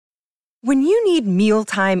When you need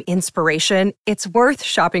mealtime inspiration, it's worth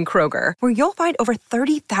shopping Kroger, where you'll find over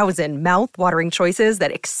 30,000 mouth-watering choices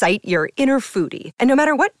that excite your inner foodie. And no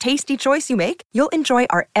matter what tasty choice you make, you'll enjoy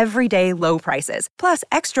our everyday low prices, plus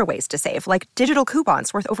extra ways to save, like digital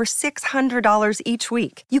coupons worth over $600 each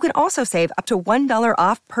week. You can also save up to $1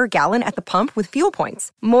 off per gallon at the pump with fuel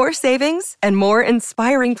points. More savings and more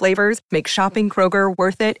inspiring flavors make shopping Kroger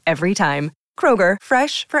worth it every time. Kroger,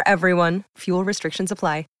 fresh for everyone. Fuel restrictions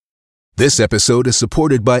apply. This episode is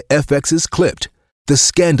supported by FX's Clipped, the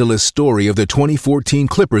scandalous story of the 2014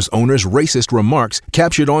 Clippers owner's racist remarks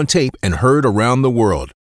captured on tape and heard around the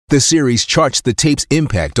world. The series charts the tape's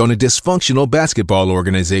impact on a dysfunctional basketball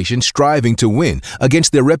organization striving to win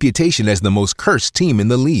against their reputation as the most cursed team in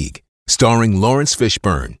the league. Starring Lawrence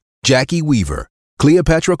Fishburne, Jackie Weaver,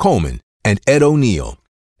 Cleopatra Coleman, and Ed O'Neill.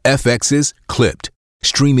 FX's Clipped,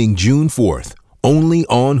 streaming June 4th, only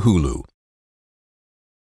on Hulu.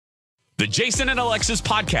 The Jason and Alexis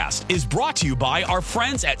podcast is brought to you by our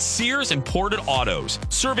friends at Sears Imported Autos,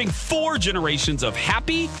 serving 4 generations of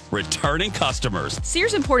happy, returning customers.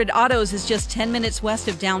 Sears Imported Autos is just 10 minutes west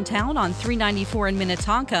of downtown on 394 in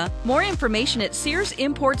Minnetonka. More information at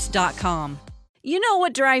SearsImports.com. You know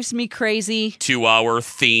what drives me crazy? 2-hour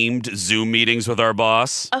themed Zoom meetings with our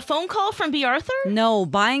boss. A phone call from B. Arthur? No,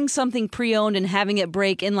 buying something pre-owned and having it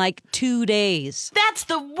break in like 2 days. That's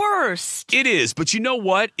the worst. It is, but you know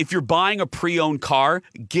what? If you're buying a pre-owned car,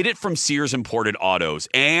 get it from Sears Imported Autos,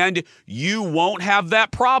 and you won't have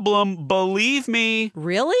that problem, believe me.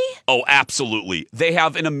 Really? Oh, absolutely. They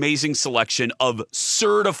have an amazing selection of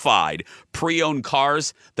certified pre-owned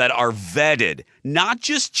cars that are vetted, not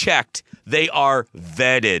just checked. They are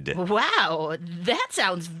vetted. Wow, that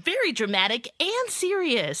sounds very dramatic and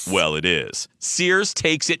serious. Well, it is. Sears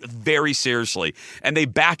takes it very seriously, and they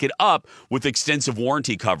back it up with extensive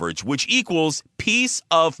warranty coverage, which equals peace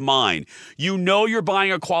of mind. You know you're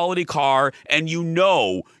buying a quality car, and you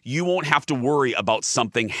know you won't have to worry about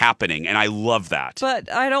something happening, and I love that.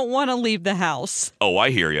 But I don't want to leave the house. Oh,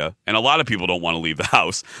 I hear you. And a lot of people don't want to leave the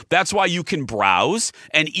house. That's why you can browse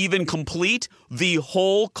and even complete the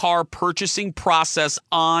whole car purchasing process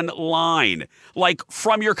online, like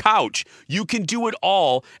from your couch. You can do it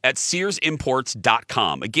all at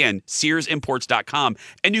SearsImports.com. Again, SearsImports.com.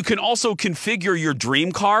 And you can also configure your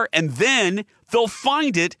dream car, and then they'll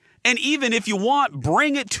find it, and even if you want,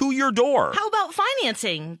 bring it to your door. How about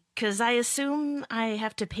financing? Because I assume I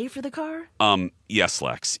have to pay for the car? Yes,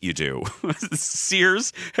 Lex, you do.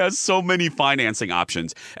 Sears has so many financing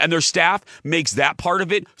options, and their staff makes that part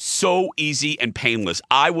of it so easy and painless.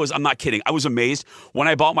 I'm not kidding. I was amazed when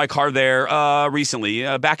I bought my car there recently,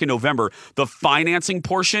 back in November. The financing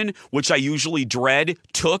portion, which I usually dread,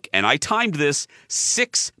 took, and I timed this,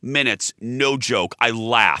 6 minutes. No joke. I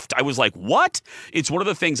laughed. I was like, what? It's one of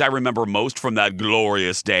the things I remember most from that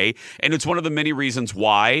glorious day, and it's one of the many reasons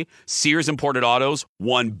why Sears Imported Autos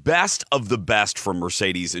won Best of the Best from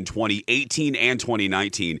Mercedes in 2018 and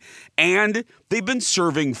 2019. And they've been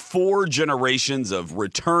serving 4 generations of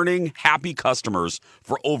returning happy customers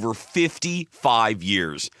for over 55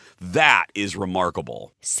 years. That is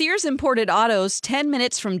remarkable. Sears Imported Autos, 10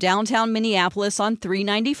 minutes from downtown Minneapolis on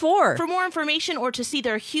 394. For more information or to see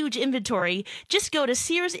their huge inventory, just go to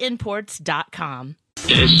SearsImports.com.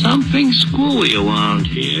 There's something screwy around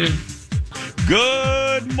here.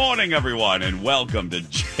 Good morning, everyone, and welcome to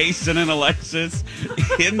Jason and Alexis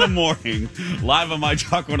in the morning, live on My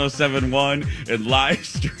Talk 107.1 and live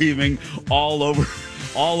streaming all over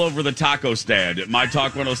the taco stand at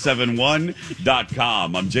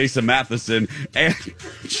mytalk1071.com. I'm Jason Matheson, and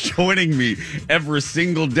joining me every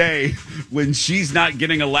single day when she's not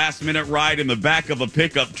getting a last-minute ride in the back of a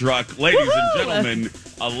pickup truck, ladies and gentlemen,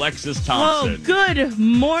 Alexis Thompson. Oh, good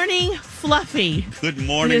morning, Fluffy. Good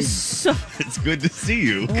morning. It's good to see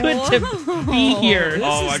you. good to be here.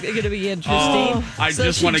 This is going to be interesting. I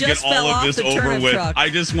just want to get all of this over with.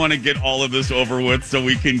 I just want to get all of this over with so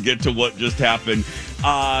we can get to what just happened.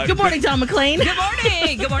 Good morning, Don McClain. Good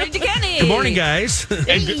morning. Good morning to Kenny. Good morning, guys.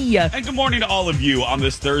 And good morning to all of you on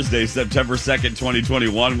this Thursday, September 2nd,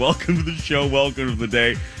 2021. Welcome to the show. Welcome to the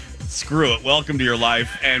day. Screw it. Welcome to your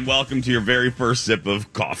life, and welcome to your very first sip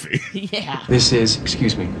of coffee. Yeah. This is,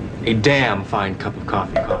 excuse me, a damn fine cup of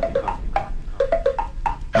coffee.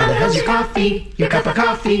 How the hell's your coffee? Your cup of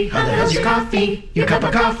coffee? How the hell's your coffee? Your cup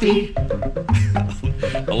of coffee?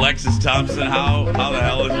 Alexis Thompson, how the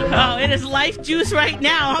hell is your coffee? Oh, it is life juice right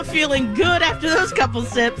now. I'm feeling good after those couple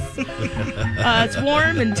sips. It's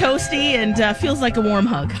warm and toasty and feels like a warm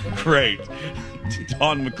hug. Great.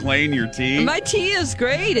 Dawn McClain, your tea? My tea is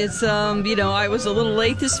great. It's I was a little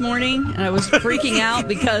late this morning and I was freaking out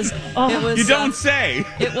because it was You don't say.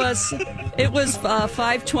 It was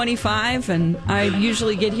 5:25 and I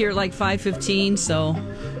usually get here like 5:15, so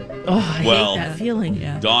I hate that feeling.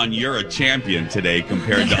 yeah. Dawn, you're a champion today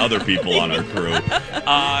compared to other people on our crew.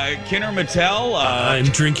 Kinner Mattel. I'm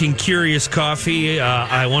drinking Curious Coffee.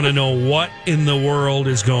 I want to know what in the world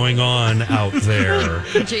is going on out there.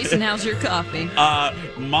 Jason, how's your coffee?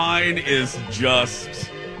 Mine is just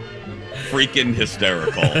freaking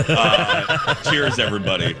hysterical. Cheers,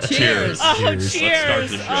 everybody. Cheers. Oh, Let's start the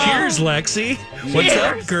cheers. show. Cheers, Lexi. What's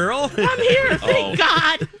up, girl? I'm here. Thank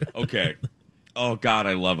God. Okay. Oh, God,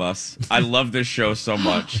 I love us. I love this show so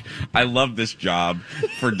much. I love this job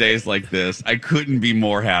for days like this. I couldn't be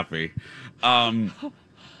more happy.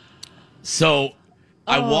 So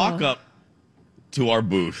I walk up to our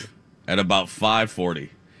booth at about 5:40,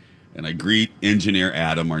 and I greet engineer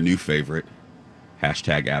Adam, our new favorite.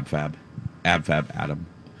 Hashtag AbFab. AbFab Adam.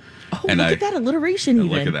 Oh, look at that alliteration even.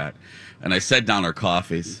 Look at that. And I set down our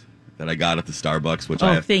coffees that I got at the Starbucks, which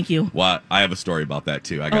thank you. Well, I have a story about that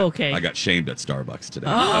too. I got shamed at Starbucks today.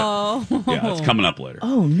 Oh. Yeah, it's coming up later.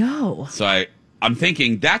 Oh, no. So I'm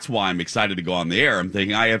thinking that's why I'm excited to go on the air. I'm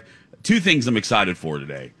thinking I have two things I'm excited for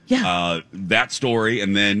today. Yeah. That story,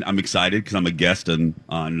 and then I'm excited because I'm a guest on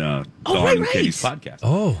Dawn and Katie's podcast.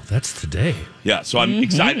 Oh, that's today. Yeah, so I'm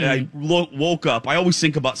excited. I woke up. I always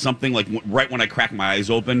think about something like right when I crack my eyes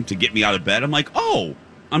open to get me out of bed. I'm like, oh,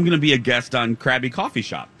 I'm going to be a guest on Krabby Coffee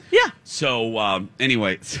Shop. Yeah. So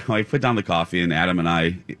anyway, so I put down the coffee, and Adam and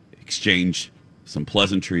I exchange some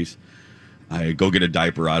pleasantries. I go get a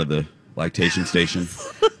diaper out of the lactation station.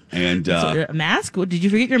 And a mask? What, did you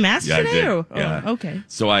forget your mask today? I did. Yeah. Oh, okay.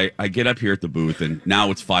 So I get up here at the booth, and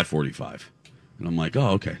now it's 5:45. And I'm like, oh,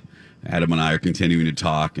 okay. Adam and I are continuing to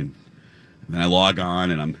talk, and then I log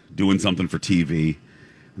on, and I'm doing something for TV.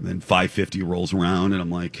 And then 5:50 rolls around, and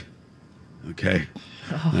I'm like, okay.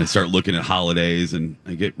 And I start looking at holidays, and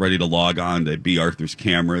I get ready to log on to B. Arthur's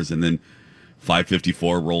cameras, and then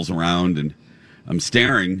 5:54 rolls around, and I'm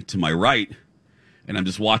staring to my right, and I'm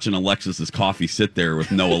just watching Alexis's coffee sit there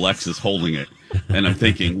with no Alexis holding it. And I'm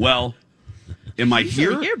thinking, well, am I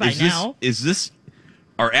here? Here by now.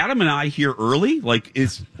 Are Adam and I here early? Like,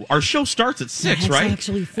 our show starts at 6, right? It's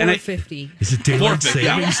actually 4:50. Is it daylight 4:50,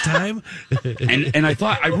 yeah. savings time? And I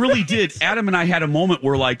thought, I really did. Adam and I had a moment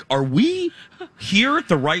where, like, are we here at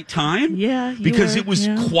the right time? Yeah, you because were, it was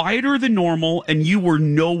yeah. quieter than normal, and you were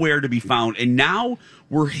nowhere to be found. And now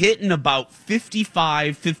we're hitting about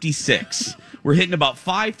 55, 56. We're hitting about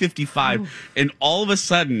 5:55, and all of a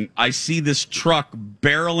sudden, I see this truck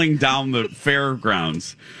barreling down the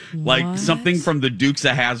fairgrounds, like something from the Dukes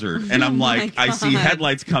of Hazzard. And I'm like, I see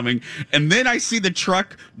headlights coming, and then I see the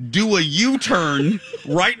truck do a U-turn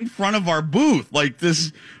right in front of our booth, like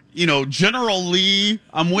this. General Lee,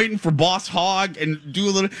 I'm waiting for Boss Hogg and do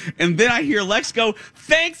a little, and then I hear Lex go,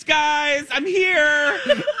 "Thanks, guys, I'm here."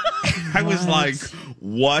 I was like,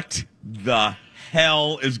 what the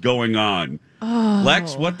hell is going on? Oh.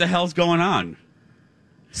 Lex, what the hell's going on?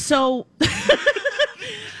 So,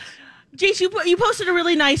 Jace, you posted a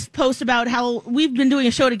really nice post about how we've been doing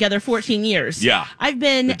a show together 14 years. Yeah. I've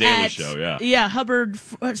been The Daily at Show, yeah. Yeah, Hubbard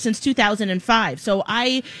since 2005. So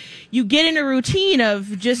you get in a routine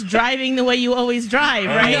of just driving the way you always drive,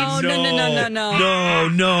 right? No.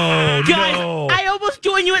 No. Guys, I almost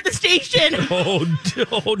joined you at the station. Oh,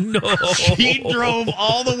 no. He drove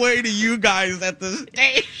all the way to you guys at the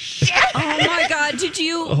station. Oh my God!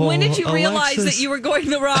 When did you realize Alexis. that you were going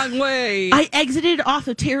the wrong way? I exited off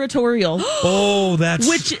of Territorial. Oh, that's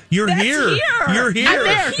you're that's here. here. You're here. I'm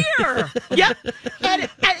there. Here. Yep. And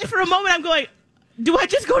for a moment, I'm going, do I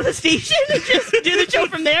just go to the station and just do the show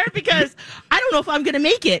from there? Because I don't know if I'm going to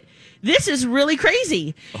make it. This is really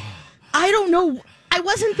crazy. I don't know. I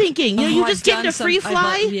wasn't thinking. You just get to free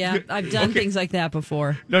fly. I've done things like that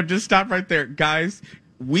before. No, just stop right there. Guys,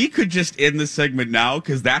 we could just end this segment now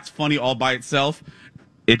because that's funny all by itself.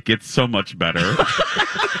 It gets so much better.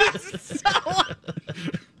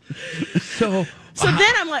 So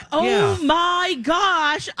then I'm like, my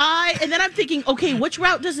gosh. And then I'm thinking, okay, which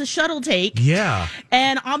route does the shuttle take? yeah.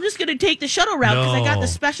 And I'm just going to take the shuttle route because I got the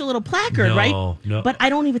special little placard, right? No. But I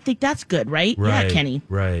don't even think that's good, right? Right. Yeah, Kenny.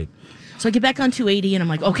 Right. So I get back on 280 and I'm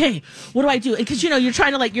like, okay, what do I do? Because, you're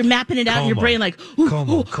trying to you're mapping it out in your brain like, ooh,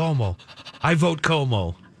 Como. I vote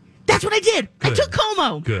Como. That's what I did. Good. I took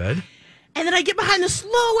Como. Good. And then I get behind the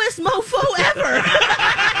slowest mofo ever.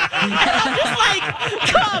 I'm just like,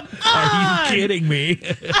 come on. Are you kidding me?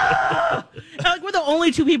 We're the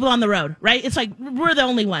only two people on the road, right? It's like we're the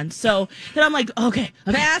only ones. So then I'm like, okay.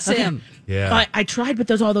 Pass him. Yeah. I tried, but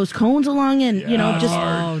there's all those cones along, and just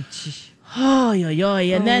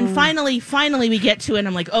and then finally we get to it. And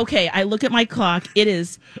I'm like, okay. I look at my clock. It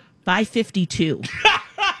is 5:52.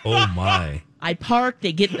 Oh my! I park.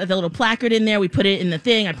 They get the little placard in there. We put it in the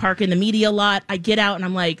thing. I park in the media lot. I get out, and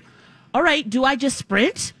I'm like, all right. Do I just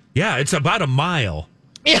sprint? Yeah, it's about a mile.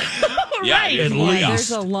 Right. At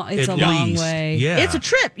least. It's a long way. Yeah. It's a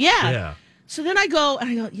trip. Yeah. Yeah. So then I go,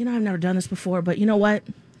 I've never done this before, but you know what?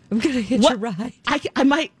 I'm going to hitch a ride. I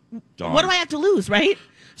might. Darn. What do I have to lose, right?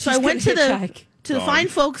 So She's I went gonna to hitchhike. the fine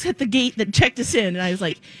folks at the gate that checked us in, and I was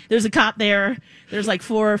like, "There's a cop there. There's like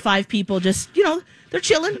 4 or 5 people. Just they're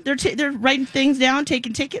chilling. They're writing things down,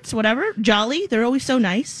 taking tickets, whatever. Jolly. They're always so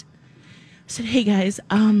nice." I said, "Hey guys,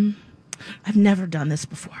 I've never done this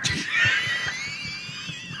before,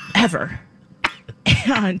 ever,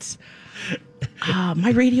 and." My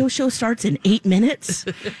radio show starts in 8 minutes.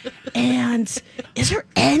 And is there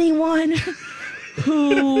anyone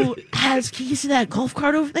who has keys to that golf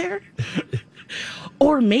cart over there?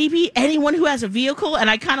 Or maybe anyone who has a vehicle? And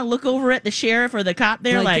I kind of look over at the sheriff or the cop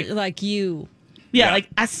there like you. Yeah, like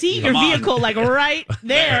I see your vehicle like right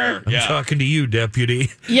there. I'm talking to you,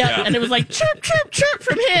 deputy. Yeah, and it was like chirp, chirp, chirp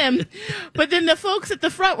from him. But then the folks at the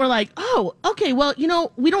front were like, oh, okay, well,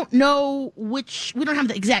 we don't know we don't have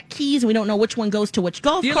the exact keys, and we don't know which one goes to which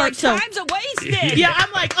golf You're cart. like, so time's a wasted. yeah,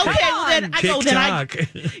 I'm like, okay, well then I go,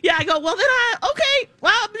 okay,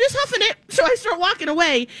 well, I'm just huffing it. So I start walking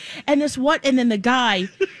away, and then the guy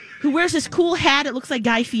who wears this cool hat, it looks like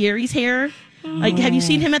Guy Fieri's hair. Like, have you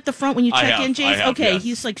seen him at the front when you check in, Jace? Okay, yes.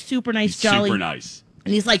 He's like super nice, jolly. Super nice.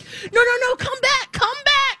 And he's like, no, come back.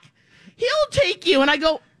 He'll take you. And I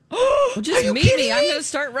go, oh, well, just meet me. I'm going to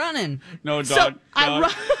start running. No, dog.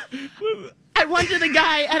 I run to the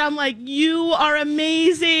guy, and I'm like, you are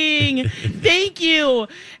amazing. Thank you.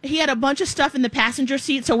 He had a bunch of stuff in the passenger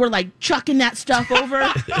seat, so we're like chucking that stuff over.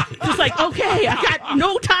 Just like, okay, I got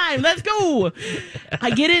no time. Let's go.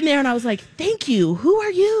 I get in there, and I was like, thank you. Who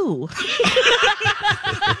are you?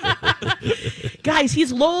 Guys,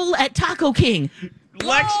 he's Lowell at Taco King.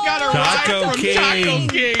 Lex got a Taco ride from King. Taco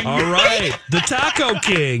King. All right, the Taco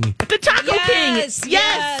King. The Taco King.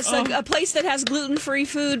 Yes. A place that has gluten-free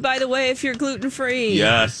food, by the way, if you're gluten-free.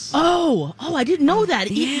 Yes. Oh, I didn't know that.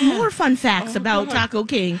 Even more fun facts about Taco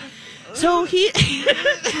King. So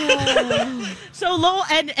so Lowell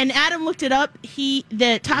and Adam looked it up.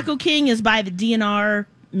 The Taco King is by the DNR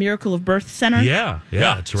Miracle of Birth Center. Yeah,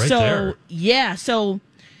 it's right there. Yeah, so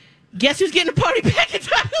guess who's getting a party pack of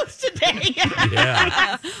tacos today?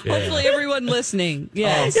 Yeah. Hopefully everyone listening.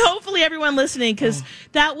 Yes. Hopefully everyone listening, because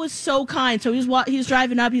that was so kind. So he's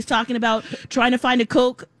driving up. He's talking about trying to find a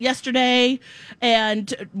Coke yesterday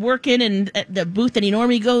and working, and the booth that he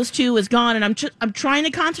normally goes to is gone. And I'm trying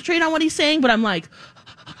to concentrate on what he's saying, but I'm like,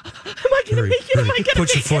 am I going to make it? Am I going to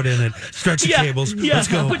Put your foot in it. Stretch your cables. Let's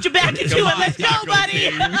go. Put your back into it. Let's go, buddy.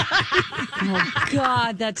 Oh,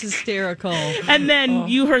 God, that's hysterical. And then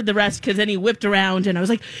you heard the rest, because then he whipped around, and I was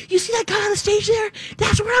like, you see that guy on the stage there?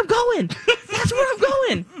 That's where I'm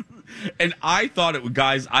going. And I thought it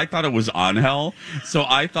was Angel. So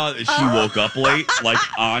I thought that she woke up late, like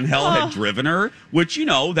Angel had driven her, which,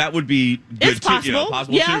 that would be good it's possible.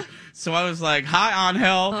 Possible yeah. too. So I was like, hi, Angel.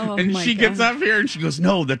 Oh, and she gets up here and she goes,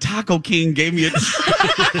 no, the Taco King gave me a...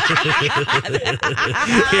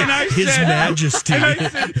 His Majesty. And I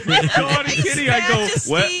said, God, Kitty. I go,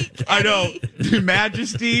 what? I know.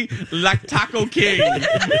 Majesty, like Taco King.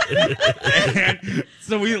 And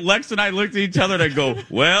so Lex and I looked at each other and I go,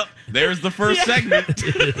 well, there's the first segment.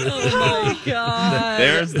 Oh, my God.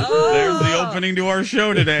 There's the opening to our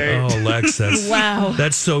show today. Oh, Lex,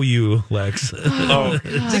 that's so you, Lex.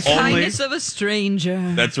 The kindness of a stranger.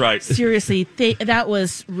 That's right. Seriously, that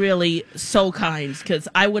was really so kind, because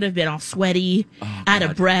I would have been all sweaty, out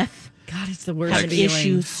of breath. God, it's the worst Having feeling.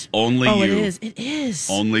 issues. Only you. It is.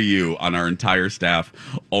 Only you on our entire staff.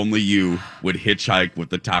 Only you would hitchhike with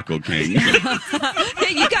the Taco King.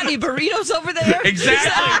 Hey, you got any burritos over there?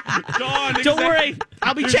 Exactly. Don't worry.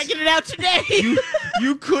 I'll be checking it out today.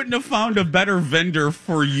 You couldn't have found a better vendor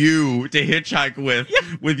for you to hitchhike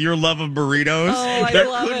with your love of burritos. Oh, I there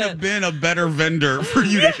love couldn't it. have been a better vendor for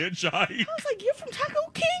you to hitchhike. I was like, you're from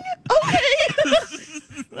Taco King? Okay.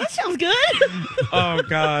 That sounds good. Oh,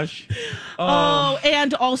 gosh. Oh,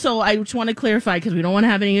 and also, I just want to clarify, because we don't want to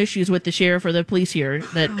have any issues with the sheriff or the police here,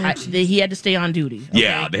 that he had to stay on duty. Okay?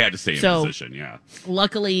 Yeah, they had to stay in position, yeah.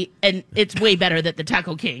 Luckily, and it's way better that the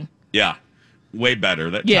Taco King. Yeah. way better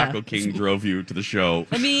that Taco King drove you to the show.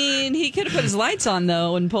 I mean, he could have put his lights on,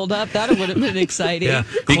 though, and pulled up. That would have been exciting. Yeah,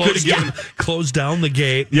 close down the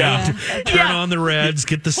gate. Yeah. Turn on the reds,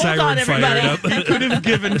 get the siren fired up. He could have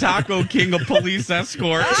given Taco King a police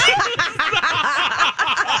escort.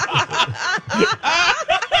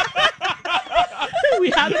 We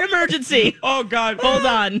have an emergency. Oh, God. Hold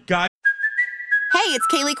on. God. Hey, it's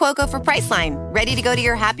Kaylee Cuoco for Priceline. Ready to go to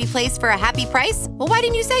your happy place for a happy price? Well, why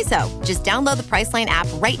didn't you say so? Just download the Priceline app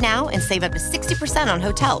right now and save up to 60% on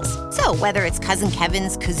hotels. So whether it's Cousin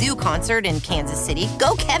Kevin's Kazoo Concert in Kansas City,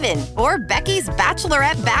 go Kevin, or Becky's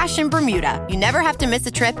Bachelorette Bash in Bermuda, you never have to miss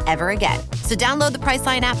a trip ever again. So download the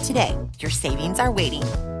Priceline app today. Your savings are waiting.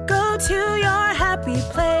 Go to your happy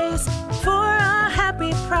place for a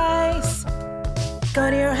happy price. Go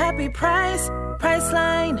to your happy price,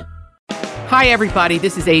 Priceline. Hi, everybody.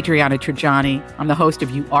 This is Adriana Trajani. I'm the host of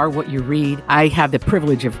You Are What You Read. I have the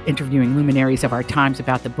privilege of interviewing luminaries of our times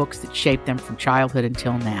about the books that shaped them from childhood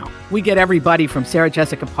until now. We get everybody from Sarah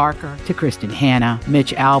Jessica Parker to Kristen Hanna,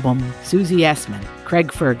 Mitch Albom, Susie Essman,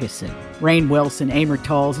 Craig Ferguson, Rainn Wilson, Amor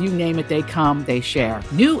Tolls, you name it, they come, they share.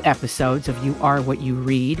 New episodes of You Are What You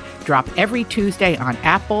Read drop every Tuesday on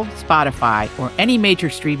Apple, Spotify, or any major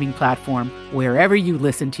streaming platform wherever you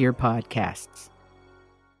listen to your podcasts.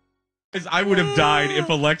 I would have died if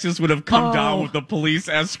Alexis would have come down with the police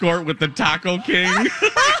escort with the Taco King.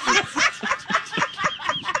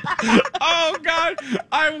 Oh, God.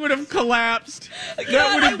 I would have collapsed.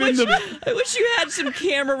 That would have been I wish you had some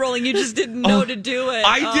camera rolling. You just didn't know to do it.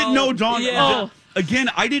 I didn't know, Dawn. Yeah. Again,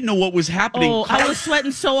 I didn't know what was happening. Oh, I was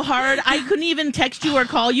sweating so hard. I couldn't even text you or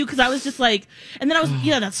call you because I was just like, and then I was,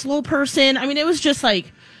 that slow person. I mean, it was just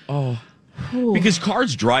like, Because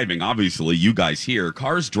cars driving, obviously, you guys here,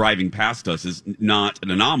 cars driving past us is not an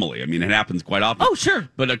anomaly. I mean, it happens quite often. Oh, sure.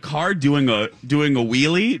 But a car doing a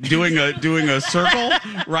wheelie, doing a circle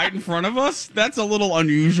right in front of us, that's a little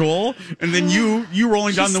unusual. And then you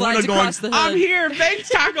rolling down the window going, I'm here, thanks,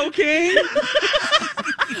 Taco King.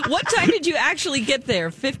 What time did you actually get there?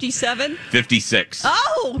 57? 56.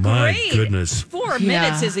 Oh, great. My goodness. 4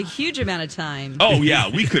 minutes is a huge amount of time. Oh, yeah,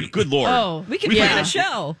 we could, good Lord. Oh, we could plan a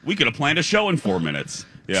show. We could have planned a show in 4 minutes.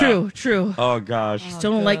 Yeah. True. Oh, gosh.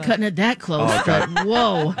 Still don't like cutting it that close, but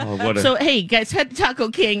whoa. So, hey, guys, head to Taco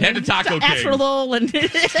King. Head to Taco King. Ask for a little, and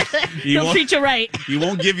he'll treat you right. He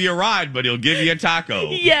won't give you a ride, but he'll give you a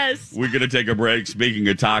taco. Yes. We're going to take a break. Speaking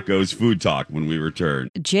of tacos, food talk when we return.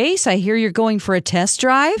 Jace, I hear you're going for a test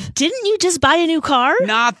drive. Didn't you just buy a new car?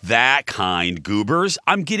 Not that kind, goobers.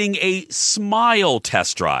 I'm getting a smile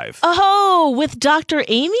test drive. Oh, with Dr.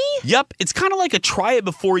 Amy? Yep, it's kind of like a try it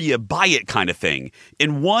before you buy it kind of thing.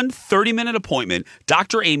 In one 30-minute appointment,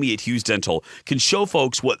 Dr. Amy at Hughes Dental can show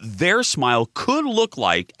folks what their smile could look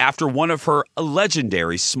like after one of her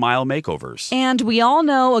legendary smile makeovers. And we all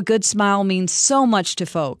know a good smile means so much to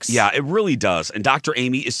folks. Yeah, it really does. And Dr.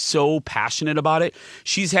 Amy is so passionate about it.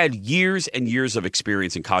 She's had years and years of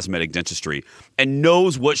experience in cosmetic dentistry and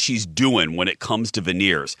knows what she's doing when it comes to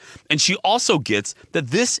veneers. And she also gets that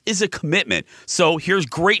this is a commitment. So here's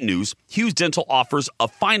great news. Hughes Dental offers a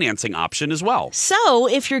financing option as well. So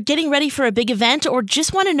if you're getting ready for a big event or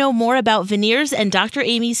just want to know more about veneers and Dr.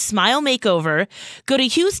 Amy's smile makeover, go to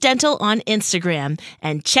Hughes Dental on Instagram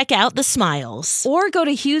and check out the smiles. Or go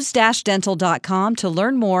to hughes-dental.com to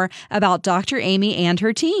learn more about Dr. Amy and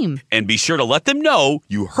her team. And be sure to let them know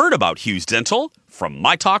you heard about Hughes Dental from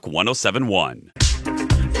My Talk 1071.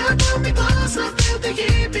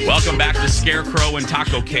 Welcome back to Scarecrow and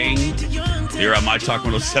Taco King here on My Talk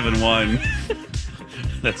 1071.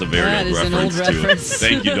 That's a very old reference, too.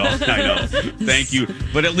 Thank you, Dawn. I know. Thank you.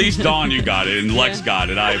 But at least, Dawn, you got it, and Lex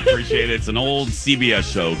got it. I appreciate it. It's an old CBS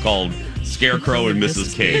show called Scarecrow and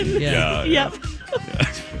Mrs. King. Yep. Yeah.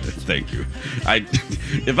 Thank you.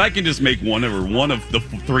 If I can just make one of the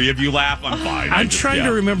three of you laugh, I'm fine. I'm trying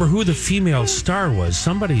to remember who the female star was.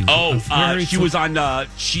 Somebody. She was on.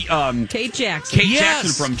 Kate Jackson. Kate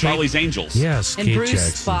Jackson from Charlie's Angels. Yes, and Kate Bruce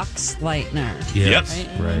Jackson. Boxleitner. Yes,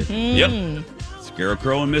 right. Yep.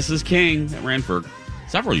 Scarecrow and Mrs. King. That ran for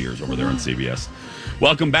several years over there on CBS.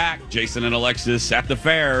 Welcome back, Jason and Alexis at the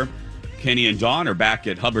fair. Kenny and Dawn are back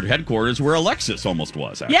at Hubbard headquarters where Alexis almost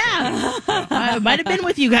was. Actually. Yeah. I might have been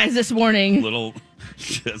with you guys this morning.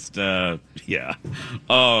 Yeah.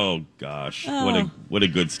 Oh, gosh. What a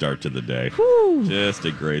good start to the day. Whew. Just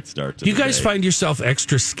a great start to the day. You guys find yourself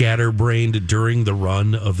extra scatterbrained during the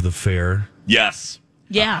run of the fair? Yes.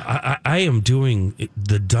 Yeah. I am doing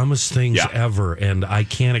the dumbest things ever, and I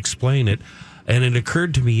can't explain it. And it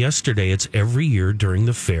occurred to me yesterday, it's every year during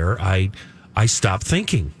the fair, I I stop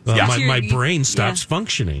thinking. My brain stops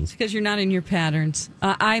functioning. It's because you're not in your patterns.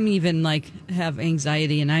 I'm even have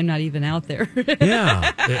anxiety, and I'm not even out there.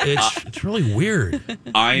 Yeah, it's really weird.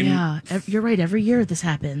 You're right. Every year this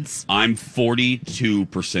happens. I'm 42%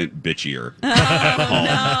 bitchier.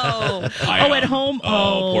 Oh, no. At home?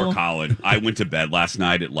 Oh, poor Colin. I went to bed last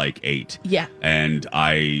night at 8. Yeah. And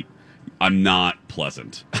I'm not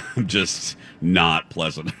pleasant. I'm just not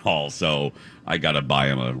pleasant at all. So I got to buy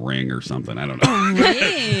him a ring or something. I don't know. A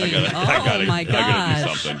ring? I gotta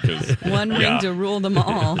do something. One ring to rule them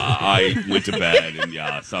all. I went to bed and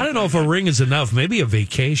something. I don't know if a ring is enough. Maybe a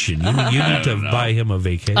vacation. You need to buy him a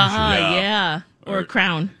vacation. Yeah. Or a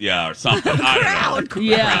crown. Yeah, or something. Crown.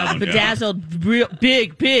 Yeah, bedazzled, real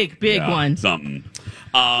big one. Something.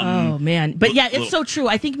 Oh man, but it's so true.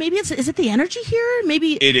 I think maybe is it the energy here?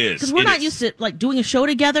 Maybe it is because we're not used to doing a show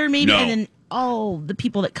together. Maybe, and then the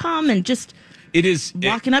people that come and just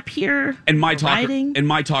walking up here and my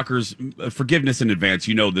talkers. Forgiveness in advance.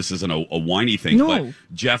 This isn't a whiny thing, but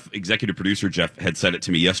Jeff, executive producer Jeff, had said it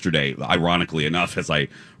to me yesterday. Ironically enough, as I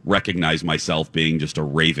recognize myself being just a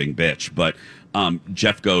raving bitch, but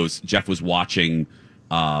Jeff was watching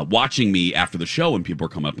me after the show, and people are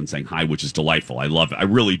coming up and saying hi, which is delightful. I love it. I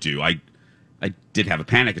really do. I did have a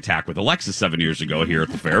panic attack with Alexis 7 years ago here at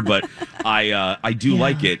the fair, but I do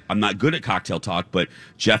like it. I'm not good at cocktail talk, but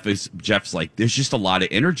Jeff's like, there's just a lot of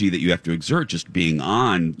energy that you have to exert just being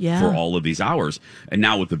on for all of these hours. And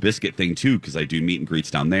now with the biscuit thing too, because I do meet and greets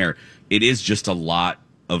down there, it is just a lot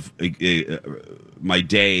of my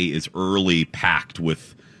day is early packed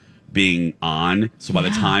with being on. So by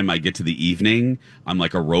the time I get to the evening, I'm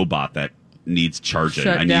like a robot that needs charging.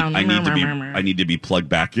 I need to be plugged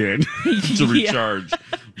back in to recharge.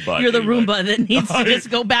 But you're the Roomba that needs to just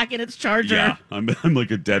go back in its charger. Yeah, I'm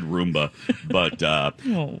like a dead Roomba. But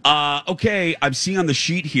okay, I'm seeing on the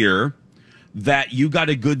sheet here that you got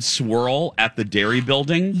a good swirl at the Dairy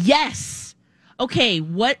Building. Yes. Okay,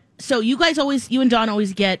 so you and Dawn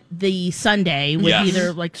always get the sundae with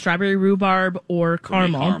either strawberry rhubarb or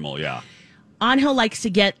caramel. Yeah. Angel likes to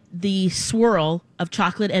get the swirl of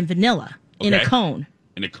chocolate and vanilla in a cone.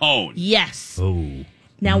 In a cone? Yes. Oh.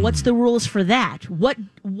 Now, what's the rules for that? What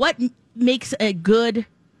makes a good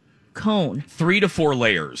cone? 3 to 4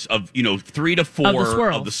 layers of 3 to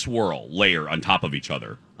 4 of the swirl layer on top of each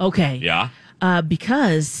other. Okay. Yeah.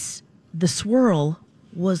 Because the swirl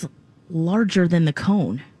was larger than the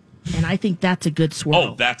cone. And I think that's a good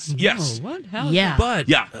swirl. Oh, yes. Oh, what? How? Yeah. But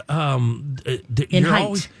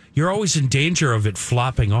you're always in danger of it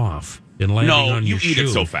flopping off and landing on your shoe. You eat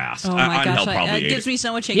it so fast. Oh my gosh, it gives me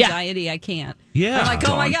so much anxiety. I can't. Yeah. I'm like,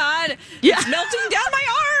 oh my God, it's melting down my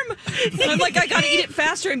arm. I'm like, I gotta eat it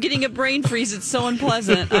faster. I'm getting a brain freeze. It's so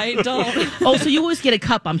unpleasant. I don't. Oh, so you always get a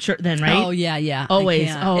cup, I'm sure, then, right? Oh yeah.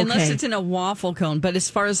 Always. Oh, okay. Unless it's in a waffle cone. But as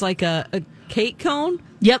far as like a cake cone,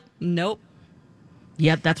 nope.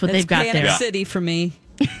 Yep, that's what they've got there. Panic City for me.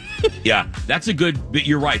 Yeah, that's a good. But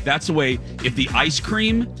you're right. That's the way. If the ice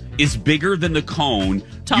cream is bigger than the cone,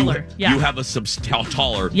 taller. You have a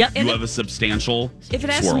taller. Yep. You have a substantial. If it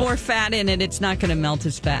has swirl. more fat in it, it's not going to melt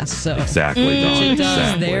as fast. So exactly, Dawn. It does.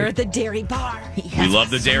 Exactly. There at the Dairy Bar. We love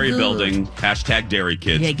the Dairy Building. # Dairy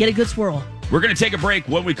Kids. Yeah, get a good swirl. We're going to take a break.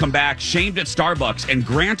 When we come back, shamed at Starbucks and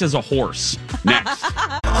Grant is a horse. Next.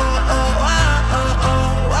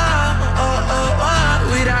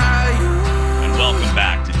 And welcome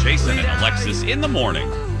back to Jason and Alexis in the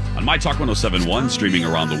morning on My Talk 1071, streaming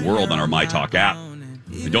around the world on our My Talk app.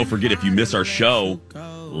 And don't forget, if you miss our show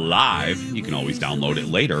live, you can always download it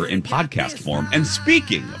later in podcast form. And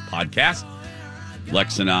speaking of podcast,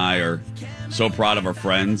 Lex and I are so proud of our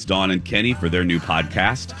friends, Dawn and Kenny, for their new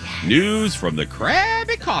podcast, News from the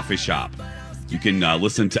Krabby Coffee Shop. You can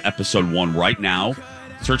listen to episode 1 right now.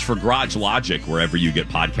 Search for Garage Logic wherever you get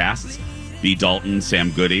podcasts. B. Dalton,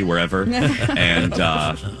 Sam Goody, wherever. And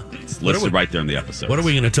it's listed right there in the episode. What are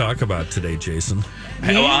we going to talk about today, Jason?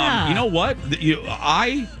 Yeah. You know what?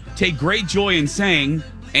 I take great joy in saying,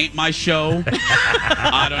 ain't my show.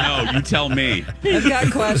 I don't know. You tell me. I've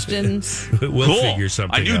got questions. We'll figure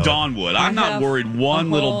something out. I knew Dawn would. I'm not worried one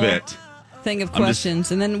little bit. Thing of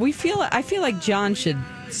questions. And then I feel like John should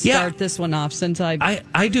start this one off since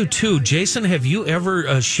I do too. Jason, have you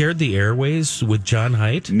ever shared the airwaves with John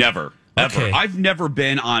Haidt? Never. Ever. Okay. I've never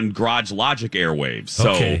been on Garage Logic airwaves,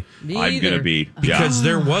 so I'm going to be... Because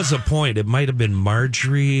there was a point, it might have been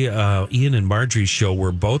Marjorie, Ian and Marjorie's show,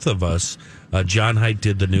 where both of us, John Haidt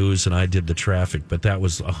did the news and I did the traffic, but that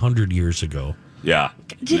was 100 years ago. Yeah.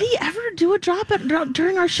 Did he ever do a drop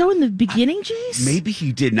during our show in the beginning, Jace? Maybe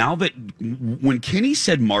he did. Now that... When Kenny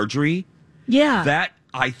said Marjorie... Yeah. That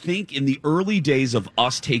I think in the early days of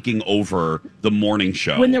us taking over the morning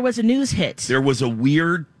show, when there was a news hit, there was a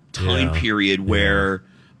weird time period where,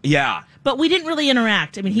 but we didn't really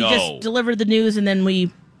interact. I mean, he just delivered the news, and then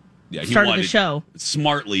we started the show.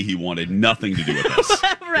 Smartly, he wanted nothing to do with us.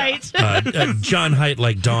 Right. John Haidt,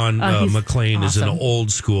 like Don McLean, is an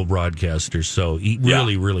old school broadcaster, so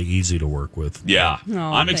really, really easy to work with. Yeah. Oh,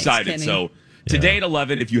 I'm excited. Kenny. So today at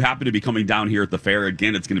 11, if you happen to be coming down here at the fair,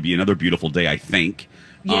 again, it's going to be another beautiful day, I think.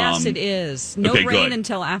 Yes, it is. No rain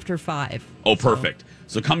until after 5. Oh, perfect.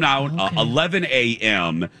 So come down 11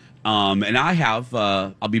 a.m., and I have,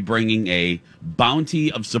 I'll be bringing a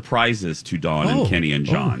bounty of surprises to Dawn and Kenny and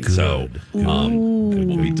John. So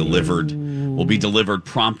we'll be delivered. Will be delivered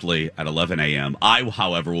promptly at 11 a.m. I,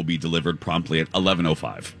 however, will be delivered promptly at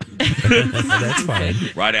 11:05. That's fine.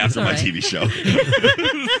 Right after my TV show.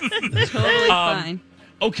 Totally fine.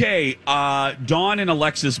 Okay, Dawn and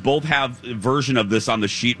Alexis both have a version of this on the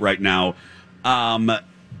sheet right now.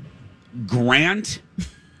 Grant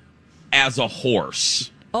as a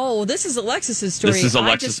horse. Oh, this is Alexis's story. This is I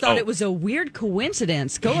Alexis. just thought it was a weird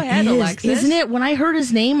coincidence. Go ahead, Alexis. Isn't it? When I heard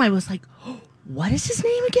his name, I was like, oh, what is his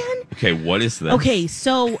name again? Okay, what is this? Okay,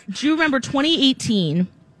 so do you remember 2018,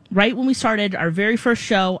 right when we started our very first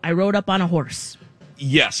show, I rode up on a horse.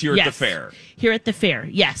 Yes, here at the fair. Here at the fair,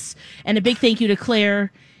 yes. And a big thank you to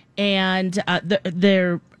Claire, and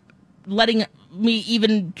they're letting me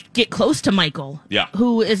even get close to Michael,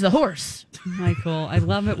 who is the horse. Michael, I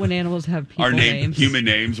love it when animals have people Our names. Human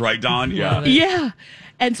names, right, Dawn? Yeah.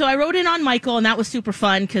 And so I rode in on Michael, and that was super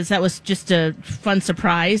fun because that was just a fun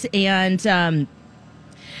surprise. And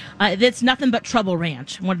it's nothing but Trouble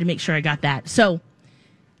Ranch. I wanted to make sure I got that. So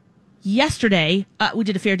yesterday, we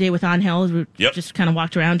did a fair day with Angel. We just kind of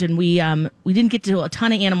walked around, and we didn't get to a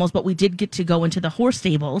ton of animals, but we did get to go into the horse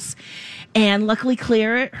stables. And luckily,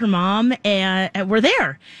 Claire, her mom, and were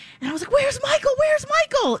there. And I was like, where's Michael? Where's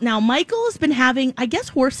Michael? Now, Michael has been having, I guess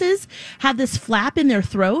horses have this flap in their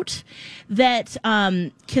throat that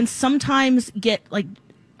can sometimes get, like,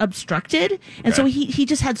 obstructed. And so he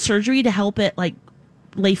just had surgery to help it, like,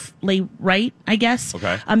 lay right, I guess.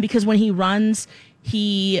 Okay. Because when he runs,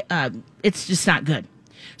 it's just not good.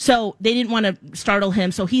 So they didn't want to startle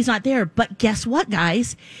him, so he's not there. But guess what,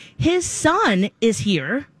 guys? His son is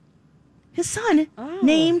here. His son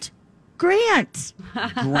named Grant.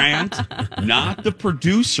 Grant, not the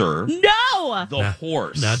producer. No! The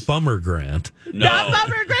horse. Not Bummer Grant. No. Not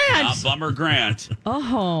Bummer Grant. Not Bummer Grant.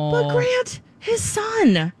 Oh. But Grant, his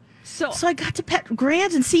son. So I got to pet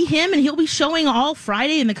Grant and see him, and he'll be showing all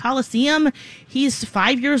Friday in the Coliseum. He's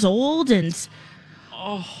 5 years old, and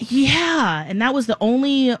and that was the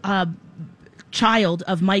only child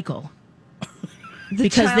of Michael.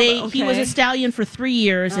 Because he was a stallion for 3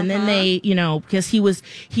 years, and then they, because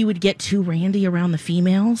he would get too randy around the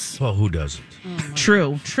females. Well, who doesn't?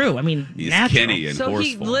 True. I mean, He's natural. Kenny and So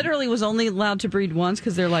he literally was only allowed to breed once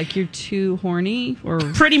because they're like, you're too horny? Or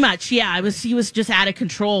pretty much, yeah. He was just out of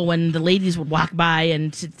control when the ladies would walk by,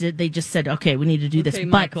 and they just said, okay, we need to do this. But,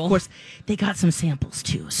 Michael. of course, they got some samples,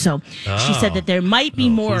 too. So she said that there might be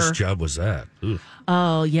more. Whose job was that? Ooh.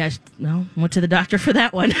 Oh, yeah. Well, went to the doctor for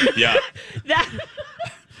that one. Yeah.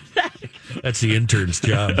 That's the intern's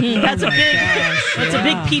job. That's a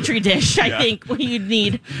big petri dish, I think, what you'd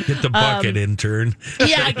need. Get the bucket, intern.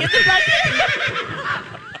 Yeah, get the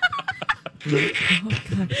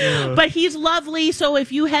bucket. But he's lovely, so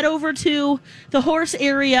if you head over to the horse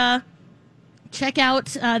area, check out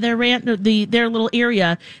their little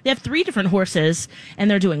area. They have 3 different horses, and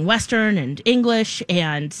they're doing Western and English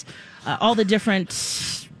and all the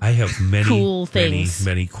different I have many cool things.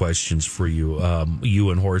 Many questions for you, you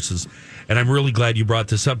and horses. And I'm really glad you brought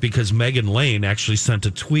this up because Megan Lane actually sent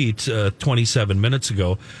a tweet 27 minutes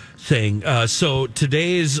ago saying, so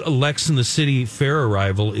today's Lex in the City fair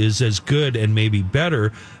arrival is as good and maybe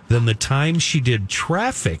better than the time she did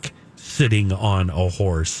traffic sitting on a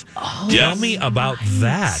horse. Oh, Tell me about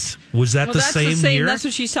that. Was that that's the same year? That's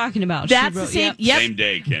what she's talking about. That's the same. Yep. Same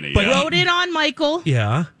day, Kenny. But rode in on Michael.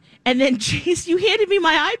 Yeah. And then, Chase, you handed me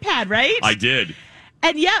my iPad, right? I did.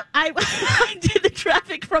 And I did the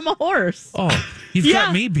traffic from a horse. Oh, you've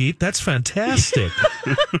got me beat. That's fantastic.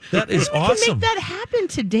 That is awesome. We can make that happen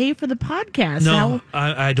today for the podcast. No,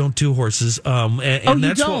 I don't do horses. And you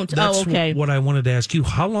that's don't? That's okay. what I wanted to ask you.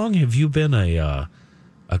 How long have you been a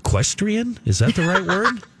equestrian? Is that the right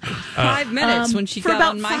word? 5 minutes when she for got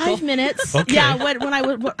about on Michael. 5 minutes. Okay. Yeah,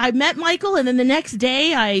 when I met Michael, and then the next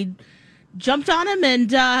day I jumped on him,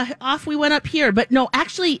 and off we went up here. But no,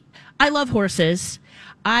 actually, I love horses.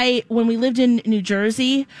 when we lived in New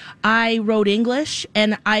Jersey, I rode English,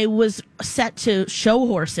 and I was set to show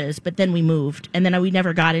horses, but then we moved, and then we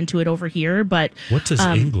never got into it over here. But what does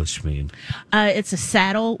English mean? It's a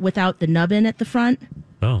saddle without the nubbin at the front.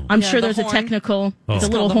 Oh, I'm sure there's a technical. It's a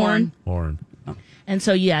little horn. And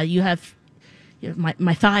so you have.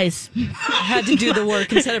 My thighs had to do the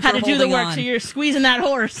work instead of had to do the work. on. So you're squeezing that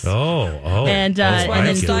horse. And that's why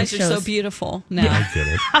those thighs are so beautiful now. I get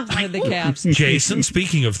it. With the calves. Jason,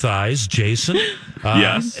 speaking of thighs, Jason,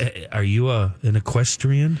 yes, are you an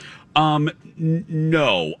equestrian?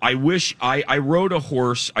 No, I wish I rode a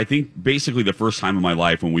horse. I think basically the first time in my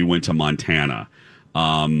life when we went to Montana,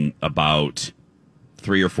 about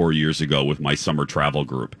 3 or 4 years ago with my summer travel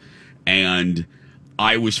group, and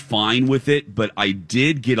I was fine with it, but I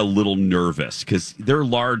did get a little nervous because they're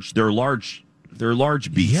large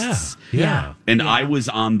beasts. Yeah. And I was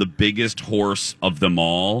on the biggest horse of them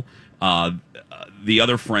all. The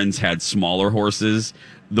other friends had smaller horses.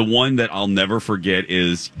 The one that I'll never forget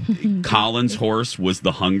is Colin's horse was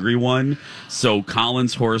the hungry one. So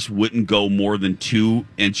Colin's horse wouldn't go more than 2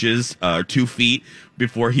 feet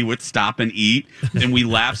before he would stop and eat. And we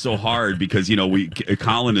laughed so hard because,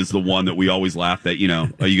 Colin is the one that we always laugh that,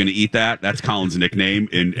 are you going to eat that? That's Colin's nickname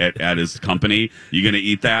at his company. You going to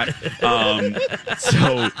eat that?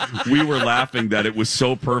 So we were laughing that it was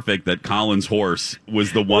so perfect that Colin's horse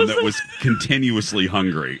was the one that was continuously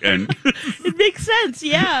hungry. And it makes sense.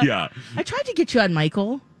 Yeah. Yeah. I tried to get you on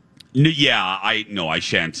Michael. I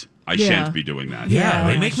shan't. I shan't be doing that. Yeah,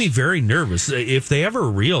 they make me very nervous. If they ever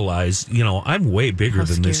realize, I'm way bigger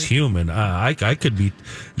than this human, I could be,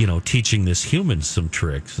 teaching this human some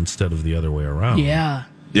tricks instead of the other way around. Yeah,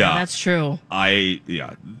 that's true.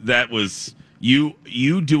 That was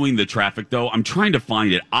you doing the traffic though. I'm trying to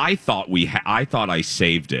find it. I thought I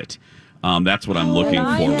saved it. That's what I'm looking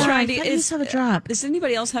for. Trying to have a drop. Is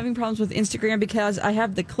anybody else having problems with Instagram? Because I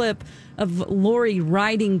have the clip of Lori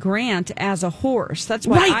riding Grant as a horse. That's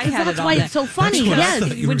why I had it on. That's why it's so funny. Yes,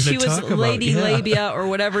 when she was Lady Labia or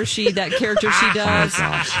whatever that character she does.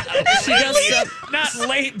 She does stuff. Not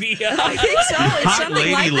labia. I think so. It's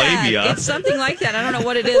something like labia. that. It's something like that. I don't know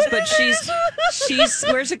what it is, but she's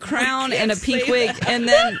wears a crown and a pink wig, and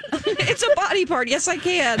then it's a body part. Yes, I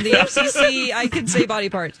can. The FCC, I can say body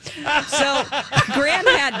parts. So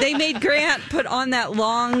they made Grant put on that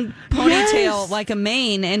long ponytail like a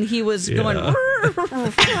mane, and he was going,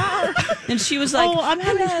 and she was like, I'm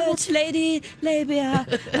having trouble. It's Lady Labia,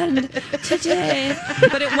 and today,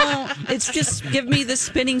 but it won't. It's just give me the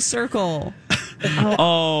spinning circle.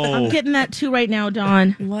 I'm getting that too right now,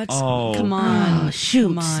 Dawn. Come on. Shoot.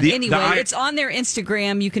 Come on. Anyway, it's on their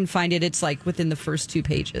Instagram. You can find it. It's like within the first 2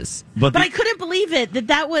 pages. But I couldn't believe it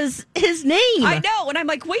that was his name. I know. And I'm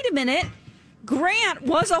like, wait a minute. Grant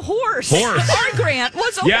was a horse. Our Grant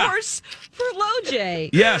was a horse for LoJ.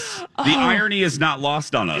 Yes. The irony is not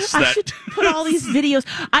lost on us. I should put all these videos.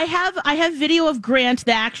 I have video of Grant,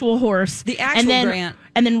 the actual horse. The actual Grant.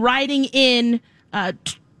 And then riding in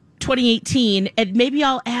 2018, and maybe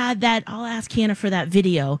I'll add that. I'll ask Hannah for that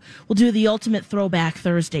video. We'll do the ultimate throwback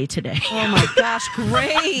Thursday today. Oh my gosh,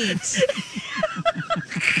 great!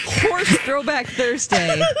 Horse Throwback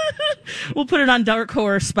Thursday. We'll put it on Dark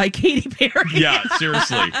Horse by Katy Perry. Yeah,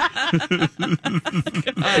 seriously.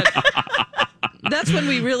 That's when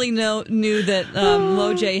we really knew that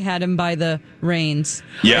LoJ had him by the reins.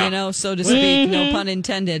 Yeah. So to speak. No pun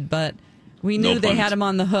intended, but we knew they had him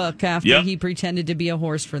on the hook after he pretended to be a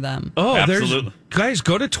horse for them. Oh, absolutely. Guys,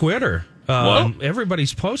 go to Twitter.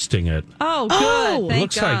 Everybody's posting it. Oh, good. Thank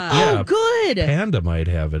looks God. like, good. Panda might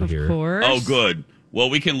have it here. Of course. Oh, good. Well,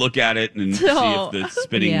 we can look at it and see if the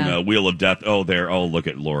spinning wheel of death. Oh, there. Oh, look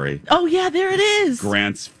at Lori. Oh, yeah, there it is.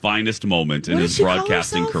 Grant's finest moment in his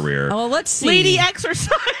broadcasting career. Oh, let's see. Lady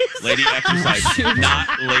Exercise. Lady Exercise, not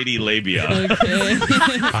Lady Labia. Okay.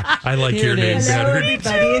 I like your name better. Hello,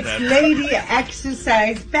 everybody. It's Lady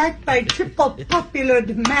Exercise, backed by triple popular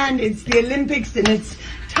demand. It's the Olympics, and it's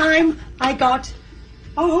time I got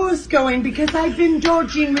a horse going because I've been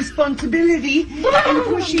dodging responsibility and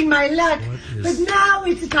pushing my luck. But now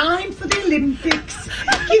it's time for the Olympics.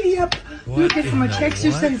 Giddy up. Look at how much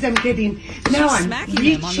exercise I'm getting. Now I'm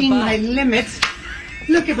reaching my limits.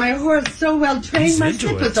 Look at my horse, so well trained. My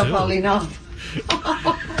slippers are falling off.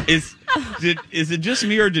 Is it just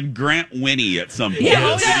me or did Grant whinny at some point?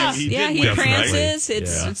 Yeah, he whinny, prances. Right?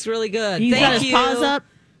 It's really good. He's Thank got you. his paws up.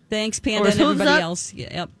 Thanks, Panda, and everybody else.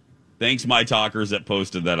 Yep. Thanks, my talkers that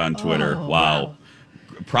posted that on Twitter. Wow.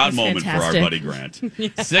 Proud That's moment fantastic. for our buddy Grant.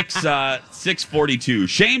 6:42.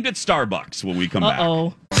 Shamed at Starbucks when we come back.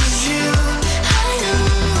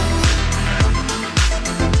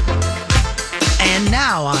 And now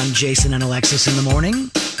Now on Jason and Alexis in the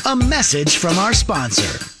Morning, a message from our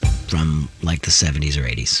sponsor from like the 70s or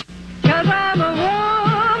 80s. 'Cause I'm a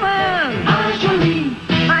woman.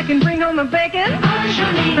 I can bring home the bacon,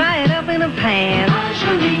 fry it up in a pan,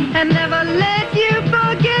 and never let you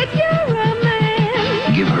forget you're a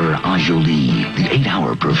man. Give her Enjoli, the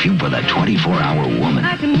 8-hour perfume for that 24-hour woman.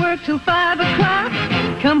 I can work till 5 o'clock,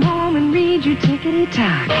 come home and read you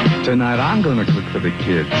tickety-tock. Tonight I'm gonna cook for the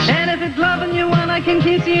kids. And if it's loving you one, I can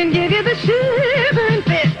kiss you and give you the shivering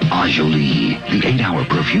fit. Enjoli, the 8-hour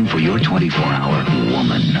perfume for your 24-hour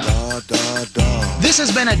woman. This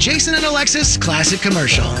has been a Jason and Alexis classic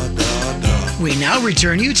commercial. We now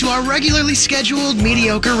return you to our regularly scheduled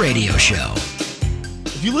mediocre radio show.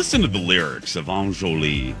 If you listen to the lyrics of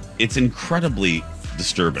Enjoli, it's incredibly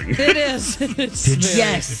disturbing. It is.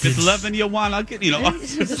 Yes. If it's loving you one, I'll get,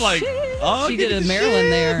 it's like, oh, she did a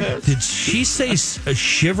Maryland there. Did she say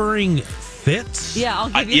shivering fits? Yeah, I'll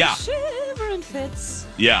give you yeah. the shivering fits.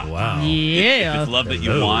 Yeah. Wow. Yeah. If it's love that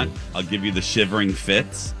you want, I'll give you the shivering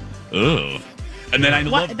fits. Ugh. And then I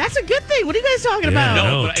love... That's a good thing. What are you guys talking about?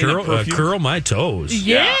 No, but in a perfume- curl my toes.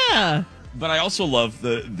 Yeah. But I also love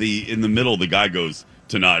the in the middle, the guy goes,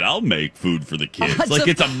 tonight I'll make food for the kids. It's Like a-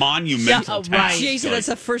 it's a monumental task. Jason, Like, that's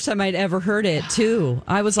the first time I'd ever heard it, too.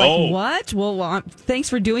 I was like, Oh. what? Well, thanks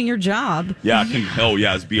for doing your job. yeah,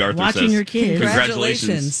 as B. Arthur Watching says. your kids.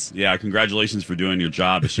 Congratulations. Yeah, congratulations for doing your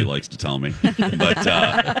job, as she likes to tell me. But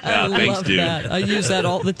yeah, I thanks, love dude. that. I use that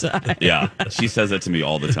all the time. Yeah, she says that to me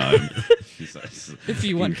all the time. She says, If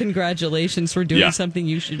you want congratulations for doing Yeah. something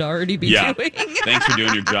you should already be yeah, doing. thanks for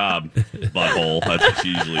doing your job, butthole. That's what she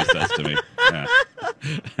usually says to me. Yeah.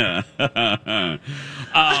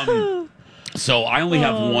 So I only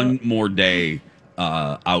have one more day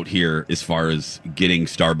out here as far as getting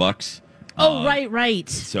Starbucks. Oh, right.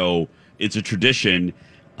 So it's a tradition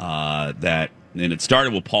that, and it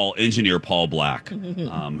started with engineer Paul Black,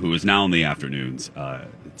 who is now in the afternoons.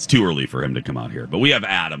 It's too early for him to come out here, but we have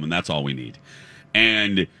Adam, and that's all we need.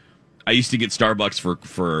 And I used to get Starbucks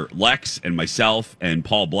for Lex and myself and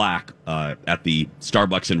Paul Black at the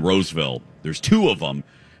Starbucks in Roseville. There's two of them.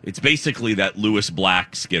 It's basically that Lewis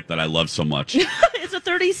Black skit that I love so much. It's a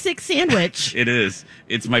 36 sandwich. It is.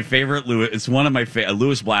 It's my favorite. It's one of my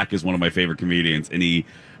Lewis Black is one of my favorite comedians,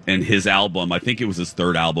 and his album, I think it was his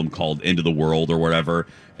third album called Into the World or whatever,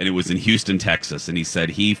 and it was in Houston, Texas, and he said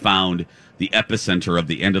he found the epicenter of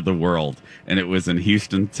the end of the world, and it was in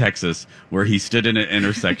Houston, Texas, where he stood in an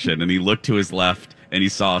intersection and he looked to his left and he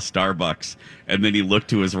saw a Starbucks, and then he looked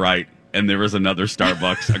to his right and there was another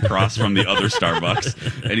Starbucks across from the other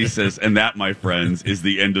Starbucks. And he says, and that, my friends, is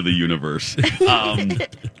the end of the universe.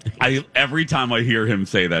 Every time I hear him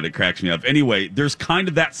say that, it cracks me up. Anyway, there's kind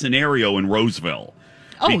of that scenario in Roseville.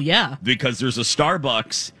 Oh, yeah. Because there's a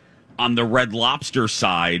Starbucks on the Red Lobster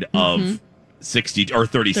side of 60 or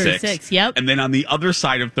 36. 36, yep. And then on the other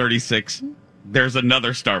side of 36, there's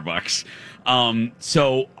another Starbucks.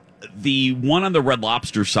 So the one on the Red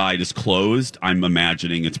Lobster side is closed. I'm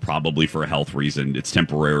imagining it's probably for a health reason. It's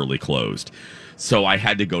temporarily closed. So I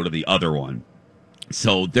had to go to the other one.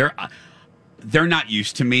 So they're not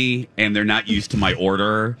used to me, and they're not used to my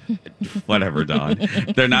order. Whatever, Don.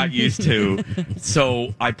 They're not used to.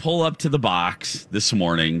 So I pull up to the box this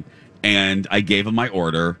morning, and I gave them my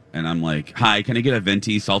order, and I'm like, hi, can I get a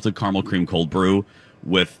venti salted caramel cream cold brew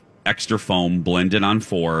with extra foam blended on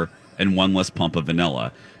 4 and 1 less pump of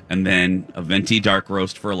vanilla? And then a venti dark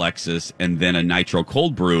roast for Alexis, and then a nitro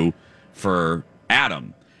cold brew for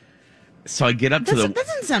Adam. So I get up to That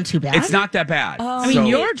doesn't sound too bad. It's not that bad. I mean,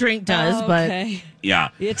 your drink does, okay. Yeah.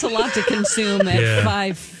 It's a lot to consume at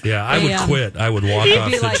 5 Yeah, I would a.m. quit. I would walk You'd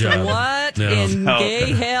off be the like, job. what No. in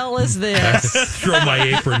gay hell is this? Throw my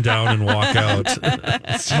apron down and walk out.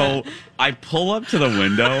 So I pull up to the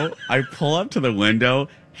window.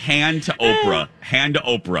 Hand to Oprah.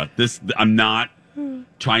 I'm not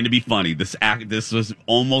trying to be funny. This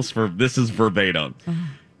is verbatim.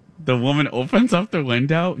 The woman opens up the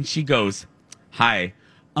window and she goes, hi,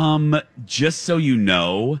 just so you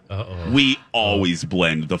know, we always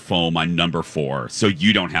blend the foam on number 4, so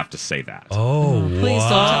you don't have to say that. Oh, please don't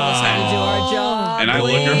tell us how to do our job. And I Oh.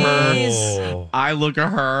 look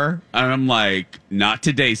at her, and I'm like, not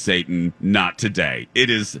today, Satan, not today.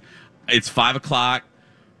 It's 5 o'clock.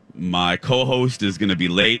 My co-host is going to be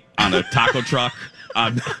late on a taco truck. I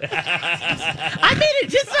made it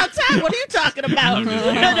just on time. What are you talking about?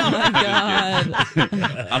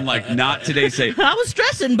 I'm like, not today, Satan. I was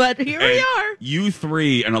stressing, but here we are. You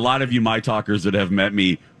three, and a lot of you, my talkers that have met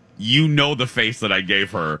me, you know the face that I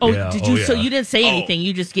gave her. Oh, did you? So you didn't say anything.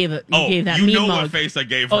 You just gave it. You gave that you mean know mug. what face I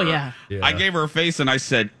gave her. Oh, yeah. I gave her a face, and I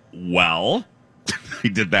said, well, I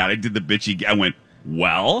did that. I did the bitchy. I went,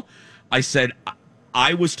 well, I said,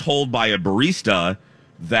 I was told by a barista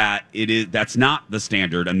that that's not the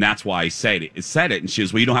standard, and that's why I said it. And she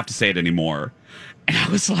was, well, you don't have to say it anymore. And I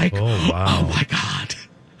was like, oh my God.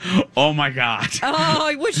 Oh my God. Oh,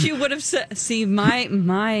 I wish you would have said. See, my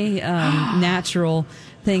natural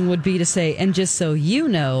thing would be to say, and just so you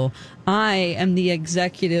know, I am the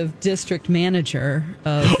executive district manager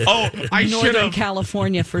of Northern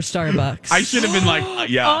California for Starbucks. I should have been like,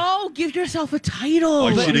 Oh, give yourself a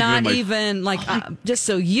title. But not even like, just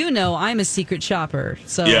so you know, I'm a secret shopper.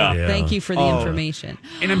 So thank you for the information.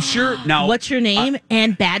 And I'm sure now. What's your name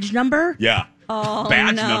and badge number? Yeah. Oh,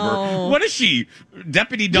 badge no. number. What is she?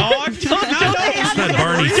 Deputy dog? It's not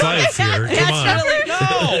Barney Fife here. Come on.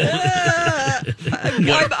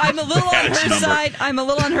 I'm a little on her number. side. I'm a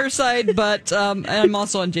little on her side, but I'm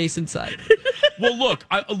also on Jason's side. Well, look,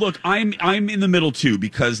 I'm in the middle too,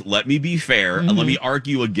 because let me be fair and let me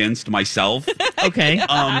argue against myself. Okay.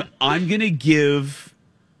 I'm gonna give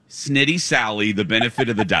Snitty Sally the benefit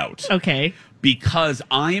of the doubt. Okay. Because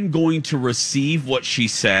I am going to receive what she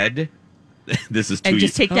said. This is 2 years. And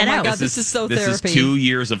just take that out. God, this is so This therapy. is 2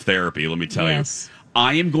 years of therapy, let me tell you.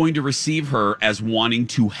 I am going to receive her as wanting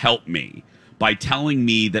to help me by telling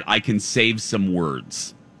me that I can save some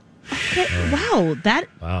words. Wow.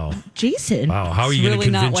 Jason. Wow, how are you going to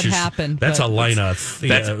convince not what happened. That's a line of...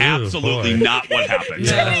 That's absolutely not what happened.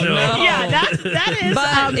 No. Yeah, that is...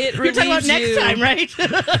 But it you're talking about next time, right?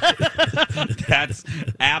 That's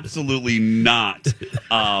absolutely not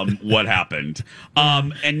what happened.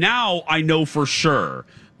 And now I know for sure.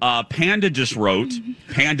 Panda just wrote,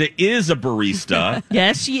 Panda is a barista.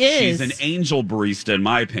 Yes, she is. She's an angel barista, in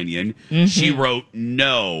my opinion. She wrote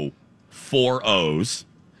no, 4 O's.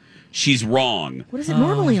 She's wrong. What is it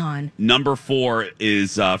normally on? Number 4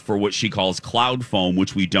 is for what she calls cloud foam,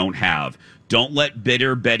 which we don't have. Don't let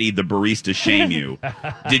bitter Betty the barista shame you.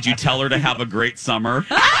 Did you tell her to have a great summer?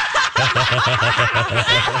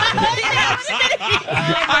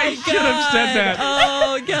 I should have said that.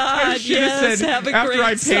 Oh, God. I should have said, have a after great I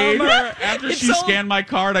paid, summer. after she scanned my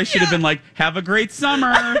card, I should have been like, have a great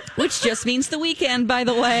summer. Which just means the weekend, by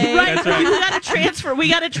the way. Right. That's right. We got to transfer. We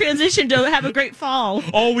got to transition to have a great fall.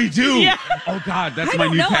 Oh, we do? Yeah. Oh, God, that's I my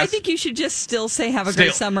don't new know. I pass. think you should just still say have a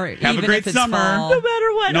great summer, Have even a great if it's summer. fall. No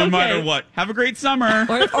matter what. No okay. matter what. Have a great summer.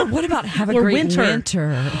 Or what about have a Or great winter.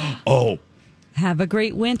 winter? Oh. Have a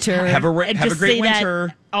great winter. Have a And have a just great say winter.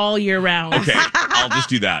 that all year round. Okay, I'll just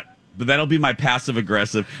do that. But that'll be my passive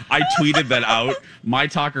aggressive. I tweeted that out. My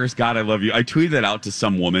talkers, God, I love you. I tweeted that out to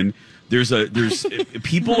some woman. There's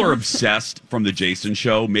people are obsessed from the Jason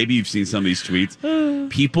Show. Maybe you've seen some of these tweets.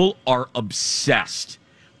 People are obsessed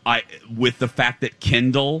with the fact that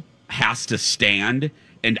Kendall has to stand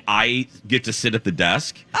and I get to sit at the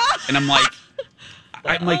desk. And I'm like,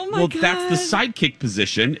 well, God. that's the sidekick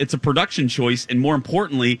position. It's a production choice. And more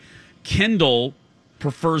importantly, Kendall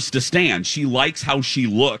prefers to stand. She likes how she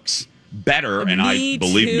looks better. And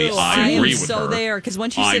believe me, I agree with her. I am so there. Because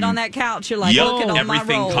once you sit on that couch, you're like, look at all my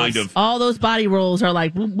everything rolls. kind of. All those body rolls are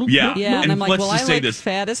like, boop, boop, Yeah. boop. Yeah, and I'm like, let's well, just I say look this.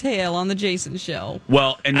 fat as hell on the Jason Show.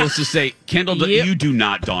 Well, and let's just say, Kendall, you do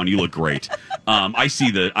not, Dawn. You look great. I see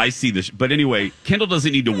the. But anyway, Kendall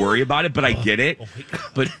doesn't need to worry about it. But I get it.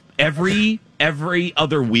 But every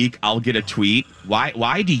other week, I'll get a tweet.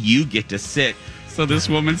 Why do you get to sit? So this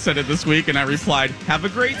woman said it this week, and I replied, "Have a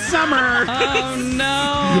great summer." Oh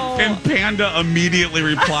no! And Panda immediately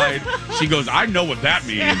replied, "She goes, I know what that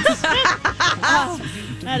means."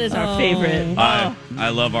 That is our favorite. I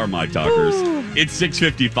love our My Talkers. It's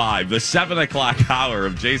 6:55. The 7 o'clock hour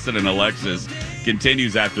of Jason and Alexis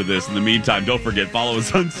continues after this. In the meantime, don't forget, follow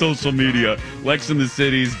us on social media. Lex in the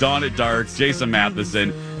Cities, Dawn at Darks, Jason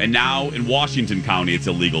Matheson. And now in Washington County, it's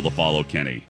illegal to follow Kenny.